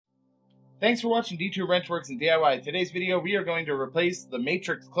Thanks for watching D2 Wrenchworks and DIY. In today's video, we are going to replace the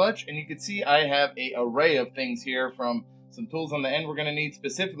Matrix clutch, and you can see I have an array of things here, from some tools on the end we're going to need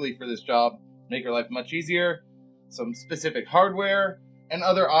specifically for this job, make your life much easier, some specific hardware, and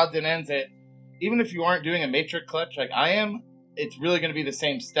other odds and ends that even if you aren't doing a Matrix clutch like I am, it's really going to be the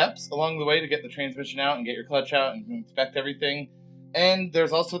same steps along the way to get the transmission out and get your clutch out and inspect everything. And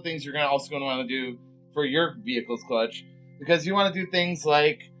there's also things you're going to want to do for your vehicle's clutch, because you want to do things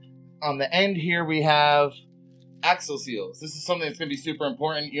like on the end here we have axle seals. This is something that's going to be super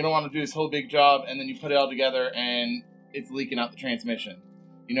important. You don't want to do this whole big job and then you put it all together and it's leaking out the transmission.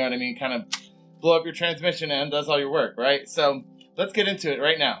 You know what I mean? Kind of blow up your transmission and undoes all your work, right? So let's get into it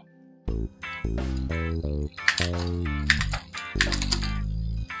right now.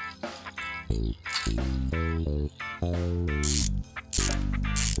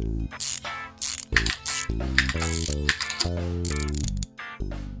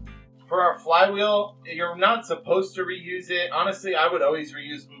 For our flywheel, you're not supposed to reuse it. Honestly, I would always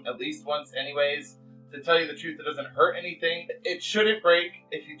reuse them at least once anyways. To tell you the truth, it doesn't hurt anything. It shouldn't break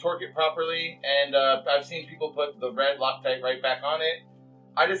if you torque it properly, and I've seen people put the red Loctite right back on it.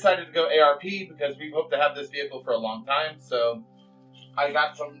 I decided to go ARP because we hope to have this vehicle for a long time, so I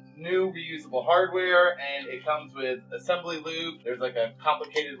got some new reusable hardware, and it comes with assembly lube. There's like a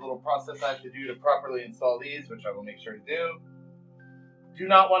complicated little process I have to do to properly install these, which I will make sure to do. Do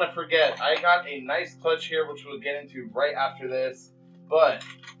not want to forget, I got a nice clutch here, which we'll get into right after this, but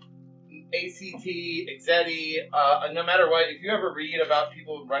ACT, Exedy, no matter what, if you ever read about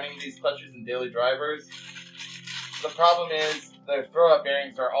people running these clutches in daily drivers, the problem is their throw-up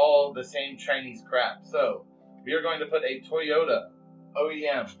bearings are all the same Chinese crap. So we are going to put a Toyota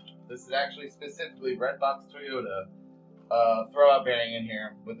OEM, this is actually specifically Redbox Toyota, throw-up bearing in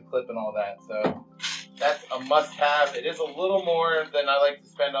here with the clip and all that. So that's a must-have. It is a little more than I like to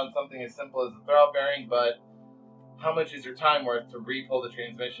spend on something as simple as a throw-out bearing, but how much is your time worth to re-pull the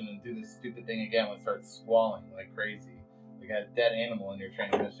transmission and do this stupid thing again when it starts squalling like crazy? You got a dead animal in your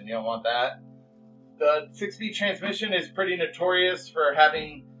transmission. You don't want that. The 6-speed transmission is pretty notorious for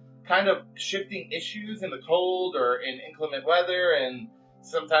having kind of shifting issues in the cold or in inclement weather, and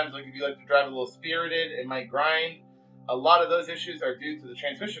sometimes, like if you like to drive a little spirited, it might grind. A lot of those issues are due to the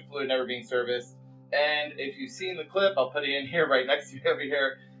transmission fluid never being serviced. And if you've seen the clip, I'll put it in here right next to you over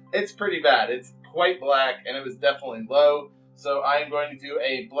here. It's pretty bad. It's quite black, and it was definitely low. So I am going to do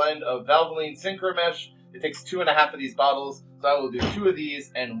a blend of Valvoline Synchro Mesh. It takes 2.5 of these bottles. So I will do 2 of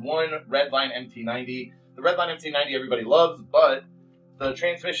these and 1 Redline MT90. The Redline MT90 everybody loves, but the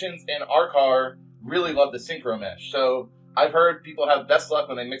transmissions in our car really love the Synchro Mesh. So I've heard people have best luck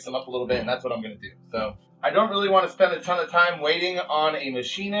when they mix them up a little bit, and that's what I'm going to do. So I don't really want to spend a ton of time waiting on a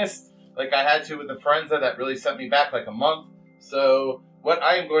machinist like I had to with the Forenza. That really set me back like a month. So what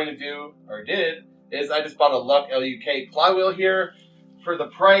I am going to do, or did, is I just bought a Luck LUK flywheel here for the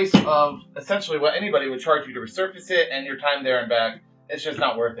price of essentially what anybody would charge you to resurface it, and your time there and back. It's just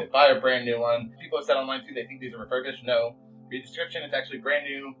not worth it. Buy a brand new one. People have said online too, they think these are refurbished. No. Read the description, it's actually brand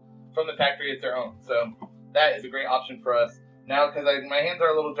new from the factory. It's their own. So that is a great option for us. Now, because my hands are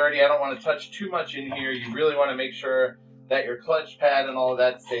a little dirty, I don't want to touch too much in here. You really want to make sure that your clutch pad and all of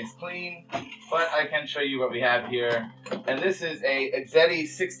that stays clean, but I can show you what we have here. And this is a Exedy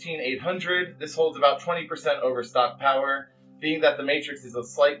 16800. This holds about 20% overstock power. Being that the Matrix is a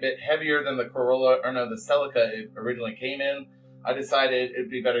slight bit heavier than the Corolla, or no, the Celica it originally came in, I decided it'd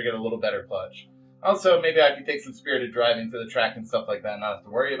be better to get a little better clutch. Also, maybe I could take some spirited driving to the track and stuff like that and not have to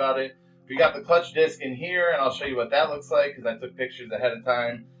worry about it. We got the clutch disc in here, and I'll show you what that looks like because I took pictures ahead of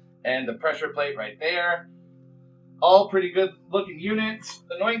time. And the pressure plate right there. All pretty good looking units.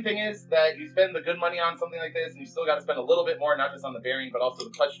 The annoying thing is that you spend the good money on something like this and you still got to spend a little bit more, not just on the bearing, but also the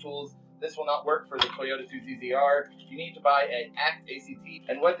clutch tools. This will not work for the Toyota 2CZR. You need to buy an ACT.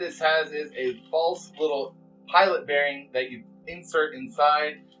 And what this has is a false little pilot bearing that you insert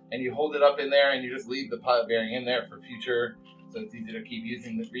inside, and you hold it up in there, and you just leave the pilot bearing in there for future. So it's easy to keep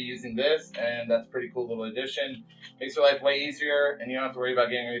reusing this, and that's a pretty cool little addition. Makes your life way easier, and you don't have to worry about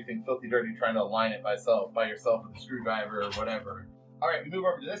getting anything filthy dirty trying to align it by yourself with a screwdriver or whatever. All right, we move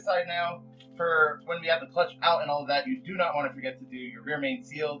over to this side now. For when we have the clutch out and all of that, you do not want to forget to do your rear main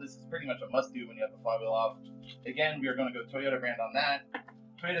seal. This is pretty much a must-do when you have the flywheel off. Again, we are going to go Toyota brand on that.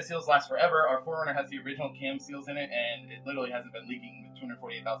 Toyota seals last forever. Our 4Runner has the original cam seals in it, and it literally hasn't been leaking with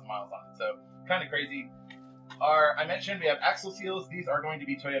 248,000 miles on it. So kind of crazy. I mentioned we have axle seals. These are going to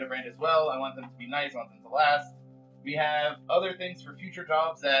be Toyota brand as well. I want them to be nice. I want them to last. We have other things for future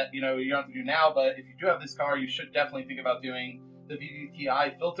jobs that you don't have to do now, but if you do have this car, you should definitely think about doing the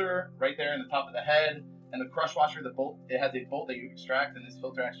VVTi filter right there in the top of the head. And the crush washer, the bolt, it has a bolt that you extract, and this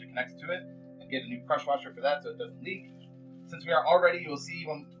filter actually connects to it, and get a new crush washer for that so it doesn't leak. Since we are all ready, you'll see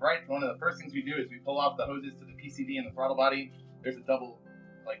one of the first things we do is we pull off the hoses to the PCB and the throttle body. There's a double,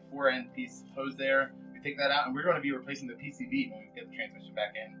 like 4-end piece hose there. We take that out, and we're going to be replacing the PCB when we get the transmission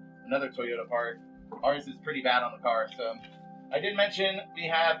back in. Another Toyota part. Ours is pretty bad on the car, so I did mention we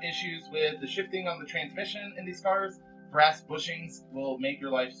have issues with the shifting of the transmission in these cars. Brass bushings will make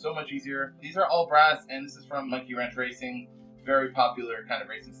your life so much easier. These are all brass, and this is from Monkey Wrench Racing, very popular kind of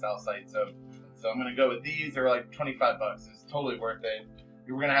racing style site. So I'm gonna go with these. They're like 25 bucks. It's totally worth it.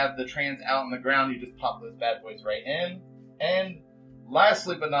 You're gonna have the trans out on the ground. You just pop those bad boys right in. And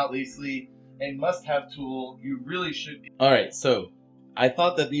lastly but not leastly, a must-have tool. You really should. All right, so I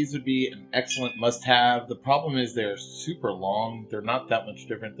thought that these would be an excellent must-have. The problem is they're super long. They're not that much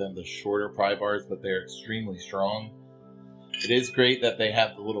different than the shorter pry bars, but they're extremely strong. It is great that they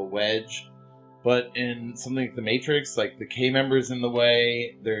have the little wedge, but in something like the Matrix, like the K-member's in the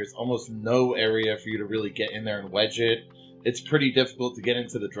way, there's almost no area for you to really get in there and wedge it. It's pretty difficult to get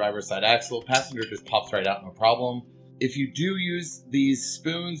into the driver's side axle. Passenger just pops right out, no problem. If you do use these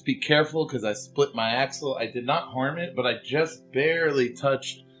spoons, be careful because I split my axle. I did not harm it, but I just barely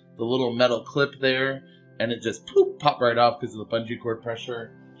touched the little metal clip there, and it just popped right off because of the bungee cord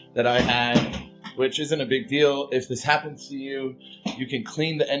pressure that I had, which isn't a big deal. If this happens to you, you can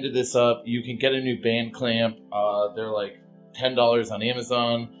clean the end of this up. You can get a new band clamp. They're like $10 on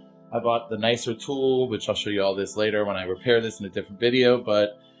Amazon. I bought the nicer tool, which I'll show you all this later when I repair this in a different video,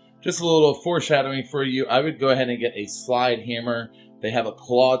 but just a little foreshadowing for you. I would go ahead and get a slide hammer. They have a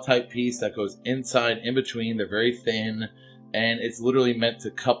claw type piece that goes inside in between. They're very thin, and it's literally meant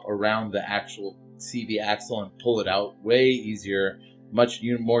to cup around the actual CV axle and pull it out way easier, much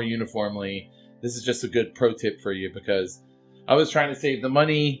more uniformly. This is just a good pro tip for you because I was trying to save the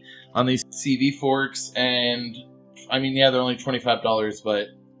money on these CV forks, and I mean, yeah, they're only $25, but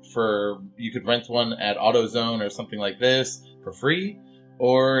you could rent one at AutoZone or something like this for free,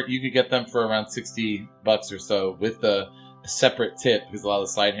 or you could get them for around 60 bucks or so with a separate tip, because a lot of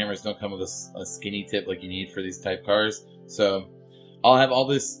the slide hammers don't come with a skinny tip like you need for these type cars. So I'll have all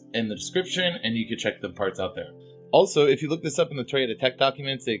this in the description, and you can check the parts out there. Also, if you look this up in the Toyota tech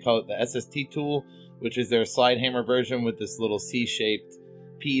documents, they call it the SST tool, which is their slide hammer version with this little C-shaped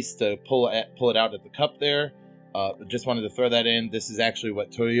piece to pull it out at the cup there. Just wanted to throw that in. This is actually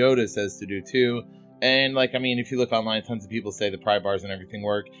what Toyota says to do too. And like, I mean, if you look online, tons of people say the pry bars and everything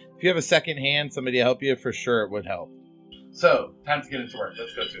work. If you have a second hand, somebody to help you, for sure it would help. So, time to get into work.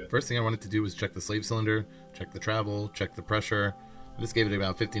 Let's go to it. First thing I wanted to do was check the slave cylinder, check the travel, check the pressure. I just gave it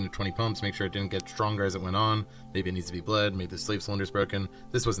about 15 to 20 pumps, make sure it didn't get stronger as it went on. Maybe it needs to be bled, maybe the slave cylinder's broken.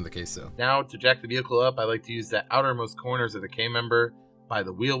 This wasn't the case though. Now, to jack the vehicle up, I like to use the outermost corners of the K-member by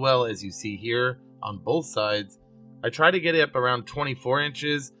the wheel well, as you see here, on both sides. I try to get it up around 24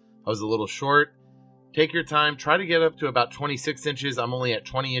 inches. I was a little short. Take your time, try to get up to about 26 inches. I'm only at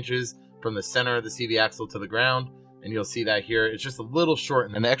 20 inches from the center of the CV axle to the ground, and you'll see that here. It's just a little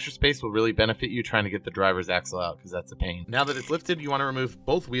short, and the extra space will really benefit you trying to get the driver's axle out, because that's a pain. Now that it's lifted, you want to remove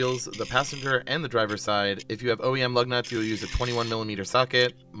both wheels, the passenger and the driver's side. If you have OEM lug nuts, you'll use a 21mm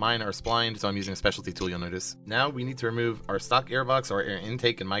socket. Mine are splined, so I'm using a specialty tool, you'll notice. Now we need to remove our stock airbox, or air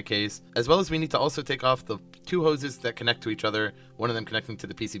intake in my case, as well as we need to also take off the two hoses that connect to each other, one of them connecting to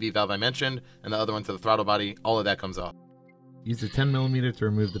the PCB valve I mentioned, and the other one to the throttle body. All of that comes off. Use a 10mm to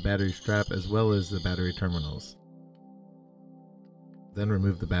remove the battery strap as well as the battery terminals. Then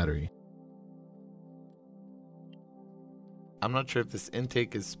remove the battery. I'm not sure if this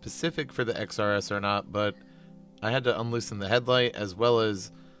intake is specific for the XRS or not, but I had to unloosen the headlight as well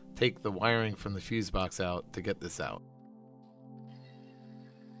as take the wiring from the fuse box out to get this out.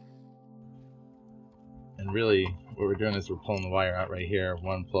 And really, what we're doing is we're pulling the wire out right here.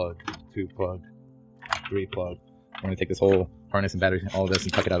 1 plug, 2 plug, 3 plug. We're going to take this whole harness and battery, all of this,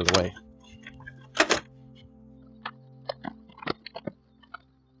 and tuck it out of the way.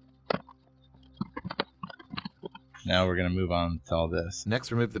 Now we're going to move on to all this.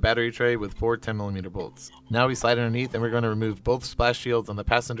 Next, remove the battery tray with 4 10mm bolts. Now we slide underneath, and we're going to remove both splash shields on the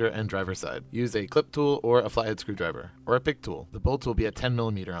passenger and driver side. Use a clip tool or a flathead screwdriver, or a pick tool. The bolts will be at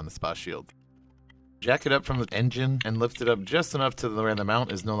 10mm on the splash shield. Jack it up from the engine and lift it up just enough to where the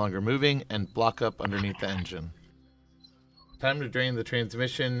mount is no longer moving and block up underneath the engine. Time to drain the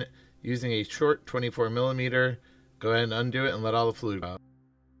transmission using a short 24mm. Go ahead and undo it and let all the fluid out.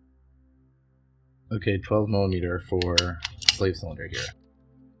 Okay, 12mm for slave cylinder here.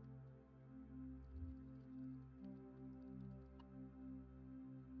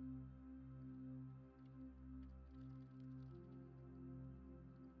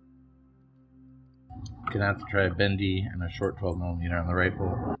 Gonna have to try a bendy and a short 12mm on the right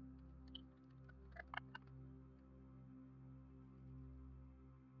bolt.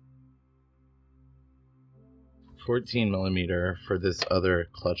 $14mm for this other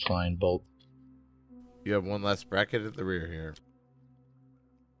clutch line bolt. You have one less bracket at the rear here.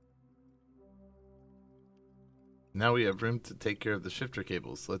 Now we have room to take care of the shifter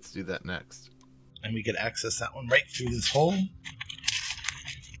cables. Let's do that next. And we could access that one right through this hole.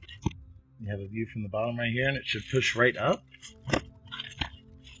 You have a view from the bottom right here, and it should push right up.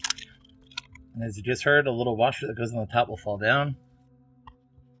 And as you just heard, a little washer that goes on the top will fall down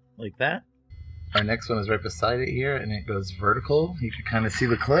like that. Our next one is right beside it here, and it goes vertical. You can kind of see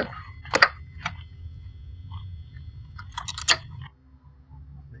the clip.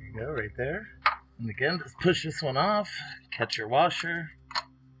 There you go, right there. And again, just push this one off, catch your washer.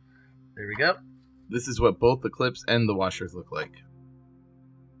 There we go. This is what both the clips and the washers look like.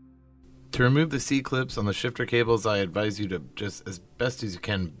 To remove the C-clips on the shifter cables, I advise you to just, as best as you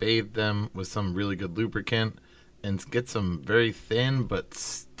can, bathe them with some really good lubricant and get some very thin but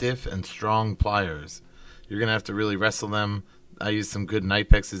stiff and strong pliers. You're going to have to really wrestle them. I used some good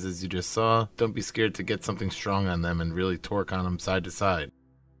Nipexes, as you just saw. Don't be scared to get something strong on them and really torque on them side to side.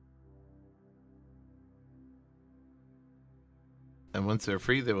 And once they're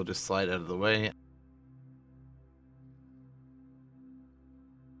free, they will just slide out of the way.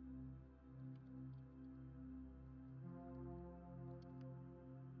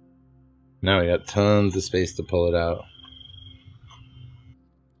 Now we got tons of space to pull it out.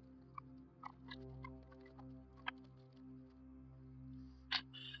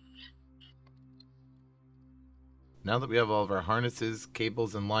 Now that we have all of our harnesses,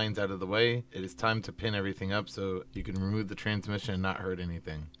 cables, and lines out of the way, it is time to pin everything up so you can remove the transmission and not hurt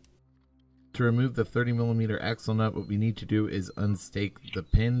anything. To remove the 30mm axle nut, what we need to do is unstake the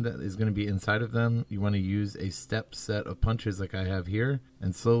pin that is going to be inside of them. You want to use a step set of punches like I have here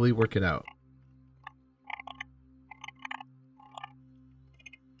and slowly work it out.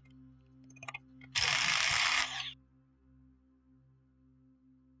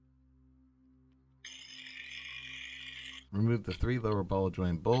 Remove the 3 lower ball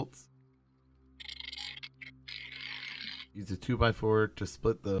joint bolts. Use a 2x4 to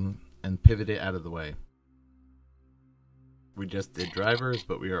split them and pivot it out of the way. We just did drivers,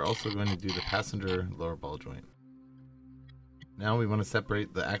 but we are also going to do the passenger lower ball joint. Now we want to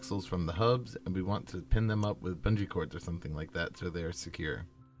separate the axles from the hubs, and we want to pin them up with bungee cords or something like that so they are secure.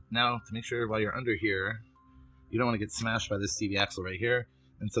 Now, to make sure while you're under here, you don't want to get smashed by this CV axle right here.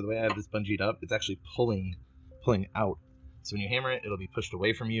 And so the way I have this bungeed up, it's actually pulling out. So when you hammer it, it'll be pushed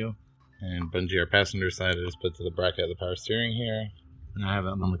away from you. And bungee our passenger side is put to the bracket of the power steering here. And I have it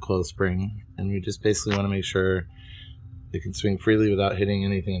on the coil spring. And we just basically want to make sure it can swing freely without hitting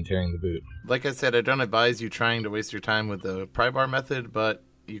anything and tearing the boot. Like I said, I don't advise you trying to waste your time with the pry bar method, but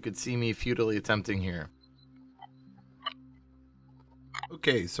you could see me futilely attempting here.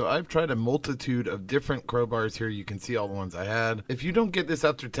 Okay, so I've tried a multitude of different crowbars here. You can see all the ones I had. If you don't get this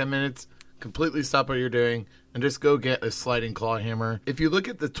after 10 minutes, completely stop what you're doing and just go get a sliding claw hammer. If you look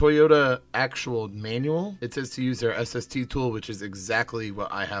at the Toyota actual manual, it says to use their SST tool, which is exactly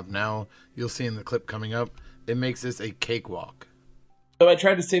what I have now. You'll see in the clip coming up. It makes this a cakewalk. So I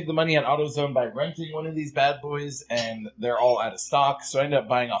tried to save the money on AutoZone by renting one of these bad boys, and they're all out of stock. So I ended up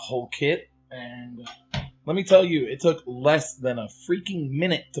buying a whole kit, and let me tell you, it took less than a freaking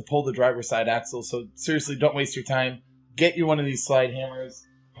minute to pull the driver's side axle. So seriously, don't waste your time. Get you one of these slide hammers.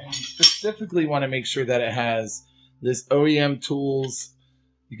 And you specifically want to make sure that it has this OEM tools.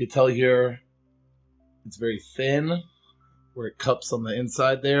 You can tell here it's very thin where it cups on the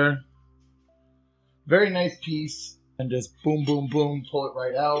inside there. Very nice piece. And just boom, boom, boom, pull it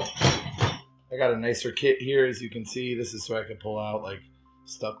right out. I got a nicer kit here, as you can see. This is so I can pull out like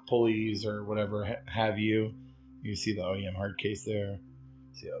stuck pulleys or whatever have you. You see the OEM hard case there.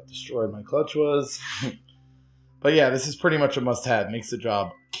 See how destroyed my clutch was. But yeah, this is pretty much a must-have. Makes the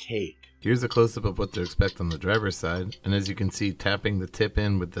job cake. Here's a close-up of what to expect on the driver's side. And as you can see, tapping the tip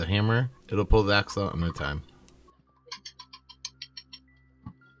in with the hammer, it'll pull the axle out in no time.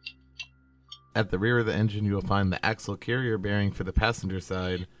 At the rear of the engine, you will find the axle carrier bearing for the passenger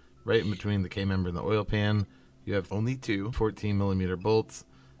side, right in between the K-member and the oil pan. You have only 2 14mm bolts,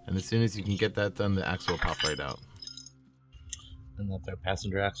 and as soon as you can get that done, the axle will pop right out. And that's our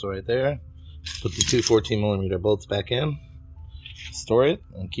passenger axle right there. Put the 2 14mm bolts back in, store it,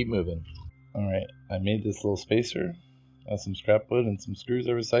 and keep moving. Alright, I made this little spacer. Got some scrap wood and some screws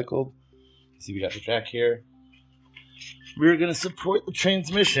I recycled. See, we got the jack here. We're going to support the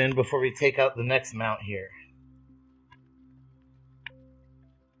transmission before we take out the next mount here.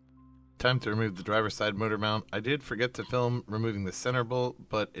 Time to remove the driver's side motor mount. I did forget to film removing the center bolt,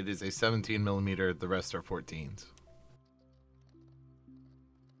 but it is a 17mm, the rest are 14s.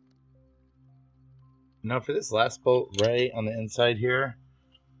 Now for this last bolt right on the inside here,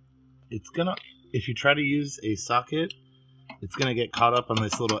 it's gonna, if you try to use a socket, it's gonna get caught up on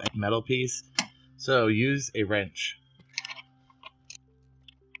this little metal piece. So use a wrench.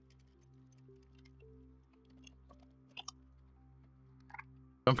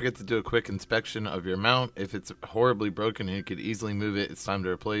 Don't forget to do a quick inspection of your mount. If it's horribly broken and you could easily move it, it's time to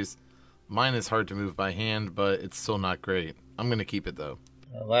replace. Mine is hard to move by hand, but it's still not great. I'm going to keep it though.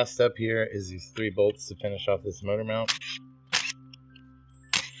 Our last step here is these 3 bolts to finish off this motor mount.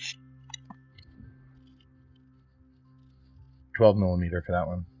 $12mm for that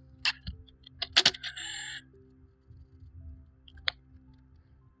one.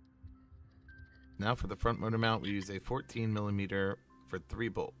 Now for the front motor mount, we use a 14mm for 3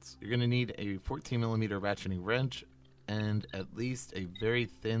 bolts. You're going to need a 14mm ratcheting wrench and at least a very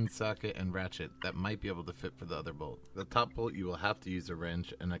thin socket and ratchet that might be able to fit for the other bolt. The top bolt you will have to use a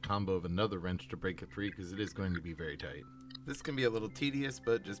wrench and a combo of another wrench to break it free because it is going to be very tight. This can be a little tedious,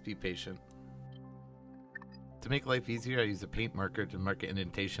 but just be patient. To make life easier, I use a paint marker to mark an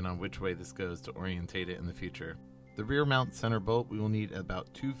indentation on which way this goes to orientate it in the future. The rear mount center bolt, we will need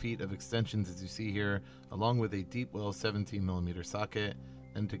about 2 feet of extensions as you see here, along with a deep well 17mm socket,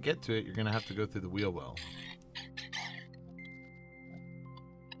 and to get to it you're going to have to go through the wheel well.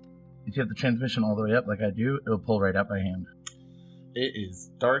 If you have the transmission all the way up like I do, it'll pull right out by hand. It is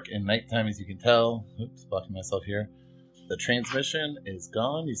dark and nighttime as you can tell. Oops, blocking myself here. The transmission is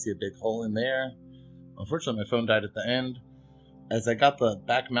gone. You see a big hole in there. Unfortunately, my phone died at the end. As I got the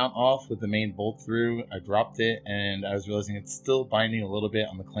back mount off with the main bolt through, I dropped it and I was realizing it's still binding a little bit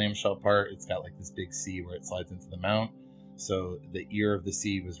on the clamshell part. It's got like this big C where it slides into the mount. So the ear of the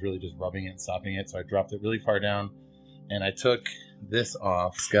C was really just rubbing it and stopping it. So I dropped it really far down and I took this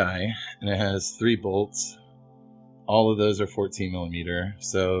off, Sky, and it has 3 bolts. All of those are 14mm.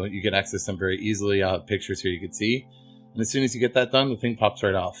 So you can access them very easily. I'll have pictures here you can see. And as soon as you get that done, the thing pops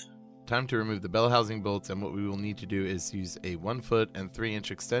right off. Time to remove the bell housing bolts, and what we will need to do is use a 1 foot and 3-inch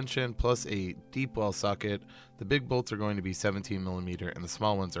extension plus a deep well socket. The big bolts are going to be 17mm and the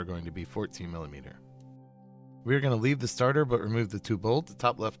small ones are going to be 14mm. We are going to leave the starter but remove the 2 bolts. The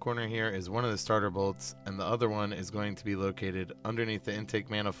top left corner here is one of the starter bolts and the other one is going to be located underneath the intake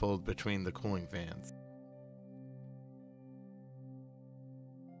manifold between the cooling fans.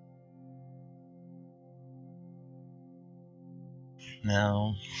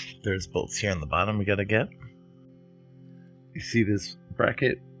 Now, there's bolts here on the bottom we gotta get. You see this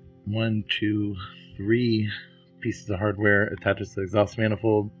bracket? 1, 2, 3 pieces of hardware attaches to the exhaust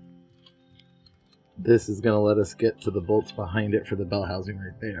manifold. This is gonna let us get to the bolts behind it for the bell housing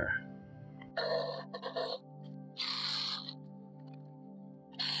right there.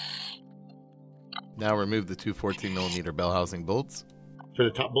 Now remove the 2 14mm bell housing bolts. For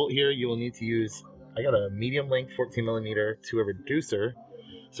the top bolt here, you will need to use, I got a medium length 14mm to a reducer,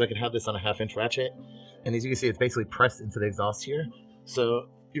 so I can have this on a 1/2-inch ratchet. And as you can see, it's basically pressed into the exhaust here. So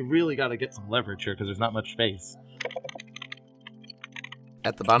you really got to get some leverage here because there's not much space.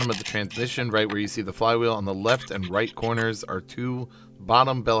 At the bottom of the transmission, right where you see the flywheel, on the left and right corners are 2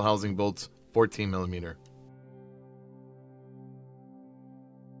 bottom bell housing bolts, 14mm.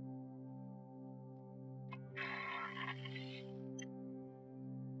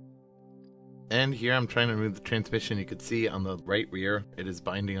 And here I'm trying to remove the transmission. You can see on the right rear, it is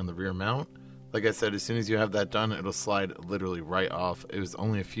binding on the rear mount. Like I said, as soon as you have that done, it'll slide literally right off. It was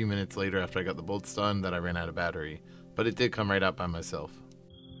only a few minutes later after I got the bolts done that I ran out of battery, but it did come right out by myself.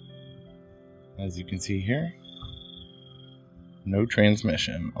 As you can see here, no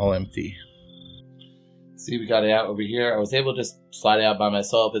transmission, all empty. See, we got it out over here. I was able to just slide it out by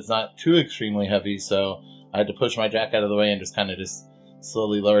myself. It's not too extremely heavy, so I had to push my jack out of the way and just kind of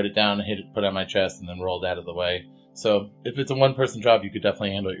slowly lowered it down, hit it, put it on my chest, and then rolled out of the way. So if it's a one-person job, you could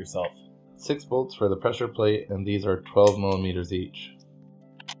definitely handle it yourself. 6 bolts for the pressure plate, and these are 12mm each.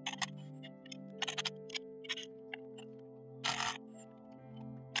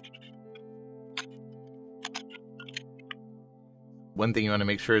 One thing you want to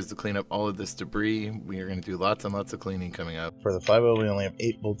make sure is to clean up all of this debris. We are going to do lots and lots of cleaning coming up. For the flywheel, we only have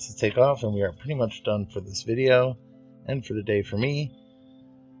 8 bolts to take off, and we are pretty much done for this video and for the day for me.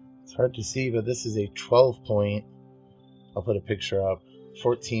 It's hard to see, but this is a 12-point, I'll put a picture up,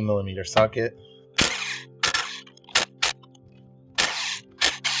 14mm socket.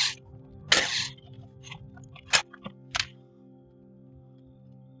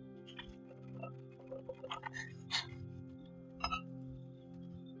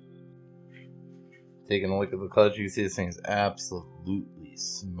 taking a look at the clutch, you can see this thing is absolutely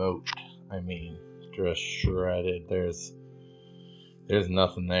smoked. I mean, just shredded. There's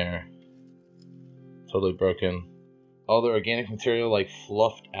nothing there. Totally broken. All the organic material like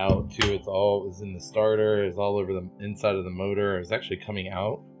fluffed out too. It was in the starter. It's all over the inside of the motor. It's actually coming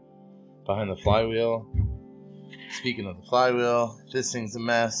out behind the flywheel. Speaking of the flywheel, this thing's a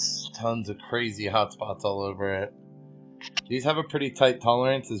mess. Tons of crazy hot spots all over it. These have a pretty tight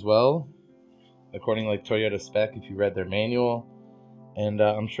tolerance as well, according like Toyota spec if you read their manual. And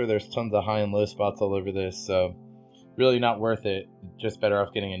I'm sure there's tons of high and low spots all over this, so really not worth it. Just better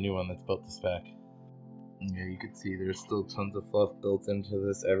off getting a new one that's built to spec. Yeah, you can see there's still tons of fluff built into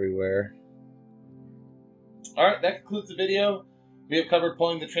this everywhere. Alright, that concludes the video. We have covered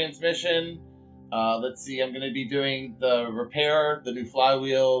pulling the transmission. Let's see, I'm going to be doing the repair, the new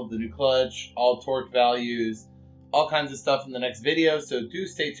flywheel, the new clutch, all torque values, all kinds of stuff in the next video, so do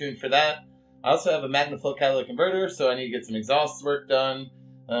stay tuned for that. I also have a MacLeod catalytic converter, so I need to get some exhaust work done.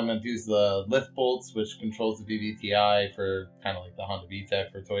 I'm going to use the lift bolts, which controls the VVTi for kind of like the Honda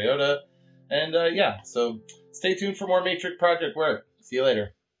VTEC for Toyota. And yeah, so stay tuned for more Matrix project work. See you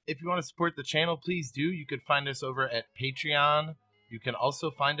later. If you want to support the channel, please do. You could find us over at Patreon. You can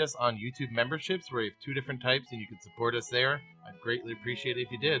also find us on YouTube memberships, where we have 2 different types, and you can support us there. I'd greatly appreciate it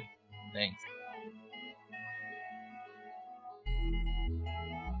if you did. Thanks.